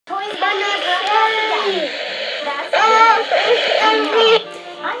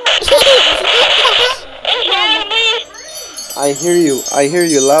I hear you. I hear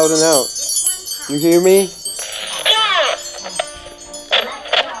you loud and out. You hear me?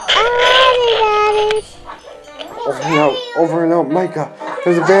 Over and out. Over and out. Micah,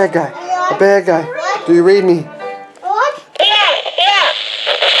 there's a bad guy. A bad guy. Do you read me?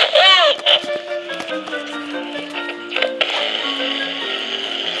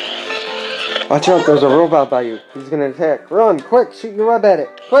 Watch out, there's a robot by you. He's gonna attack. Run, quick, shoot your web at it.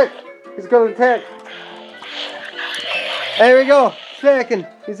 Quick, he's gonna attack. There we go, attacking.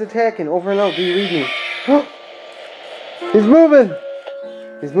 He's attacking, over and out, do you read me? He's moving.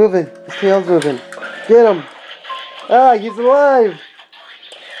 He's moving, his tail's moving. Get him. Ah, he's alive.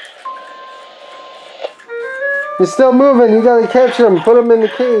 He's still moving, you gotta catch him. Put him in the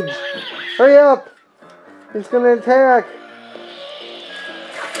cage. Hurry up. He's gonna attack.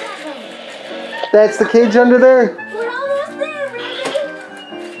 That's the cage under there? We're almost there,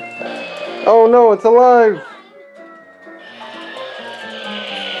 baby. Oh no, it's alive.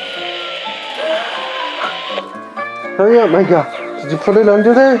 Hurry up, Micah. Did you put it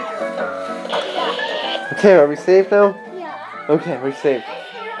under there? Okay, are we safe now? Yeah. Okay, we're safe.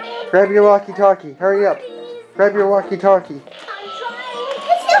 Grab your walkie-talkie. Hurry up. Grab your walkie-talkie. I'm trying.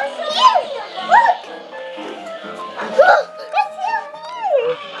 It's so cute. Look.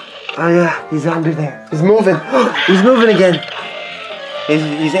 Oh yeah, he's under there. He's moving. He's moving again.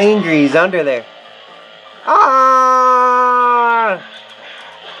 He's angry. He's under there. Ah!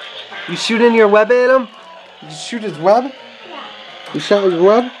 You shooting your web at him? Did you shoot his web? Yeah. You shot his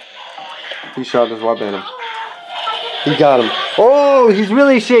web? He shot his web at him. He got him. Oh, he's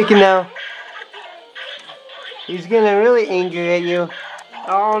really shaking now. He's getting really angry at you.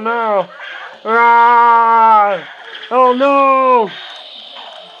 Oh no. Ah! Oh no!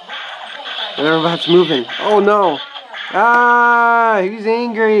 The robot's moving. Oh no. Ah, he's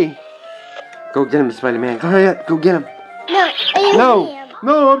angry. Go get him, Spider-Man. Hurry up, go get him. No.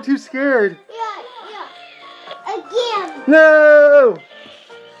 No, I'm too scared. Yeah. Again. No.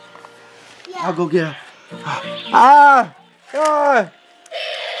 Yeah. I'll go get him. Ah! Ah!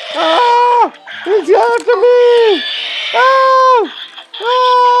 Ah! He's after me! Ah!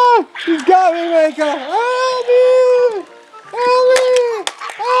 Ah! He's got me, Micah! Help me! Help me!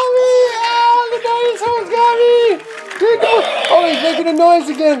 Help me! Ah! The dinosaur's got me! Oh, he's making a noise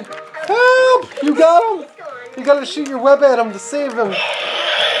again! Help! You got him? You gotta shoot your web at him to save him.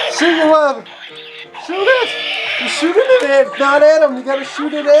 Shoot your web! Shoot it! You're shooting it at, not at him. You gotta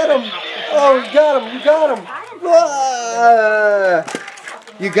shoot it at him. Oh, you got him! You got him! Ah!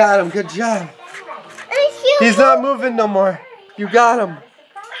 You got him. Good job. He's not moving no more. You got him.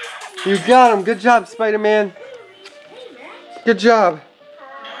 You got him. Good job, Spider-Man. Good job.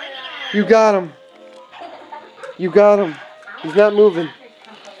 You got him. You got him. He's not moving.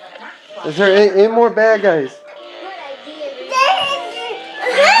 Is there any more bad guys?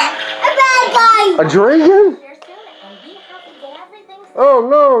 A dragon? Oh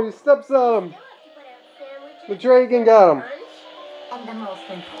no, he steps on him. The dragon got him. And the most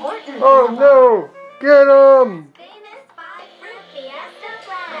important. Oh no, get him.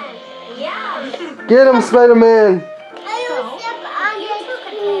 Get him, Spider-Man.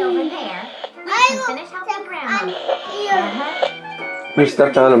 You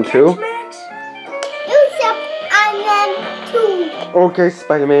stepped on him too? You stepped on them too. Okay,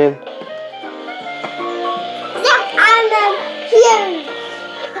 Spider-Man. Step on them here.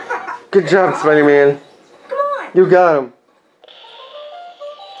 Good job, Spider-Man. Come on. You got him.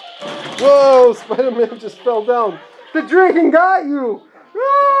 Whoa, Spider-Man just fell down. The dragon got you.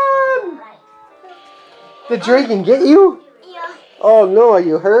 Run! The dragon get you? Yeah. Oh no, are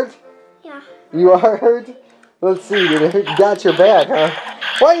you hurt? Yeah. You are hurt? Let's see, did it hurt? Got your back, huh?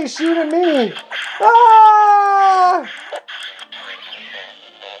 Why are you shooting me? Ah!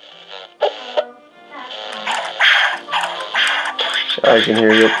 I can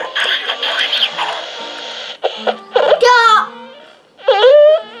hear you. Stop.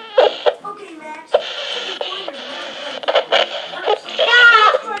 Okay, Max.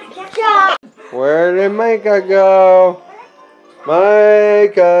 Stop. Where did Micah go?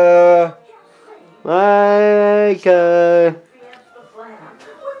 Micah! Micah!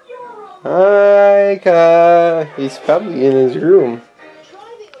 Micah! He's probably in his room.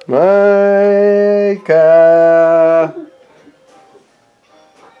 Micah!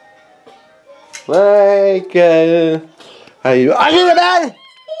 Micah! Are you under the bed?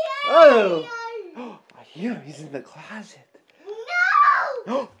 Oh! I hear him. He's in the closet.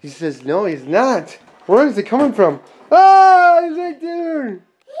 No. He says no, he's not. Where is it coming from? Ah! He's right there!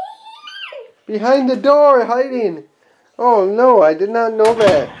 Behind the door, hiding. Oh no, I did not know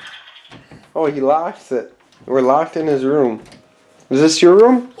that. Oh, he locks it. We're locked in his room. Is this your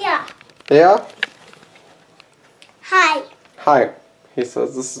room? Yeah. Yeah? Hi. Hi. He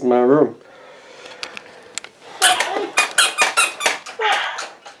says this is my room.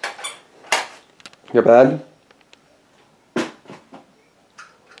 Your bed?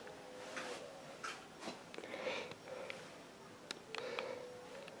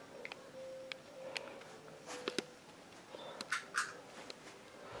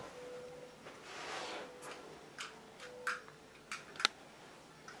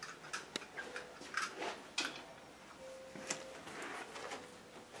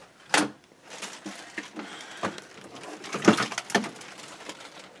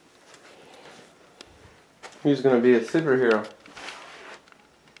 He's gonna be a superhero.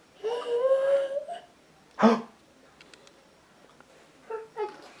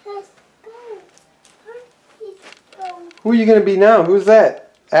 Who are you gonna be now? Who's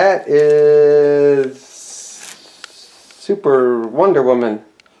that? That is Super Wonder Woman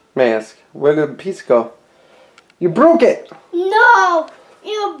mask. Where did the piece go? You broke it! No,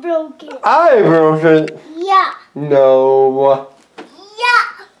 you broke it. I broke it! Yeah. No.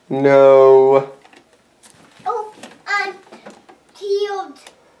 Yeah. No. Oh, unsealed.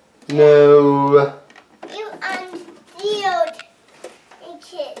 No. You unsealed.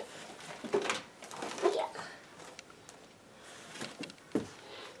 It is. Yeah.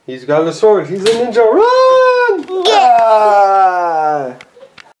 He's got a sword. He's a ninja. Run! Yeah. Ah!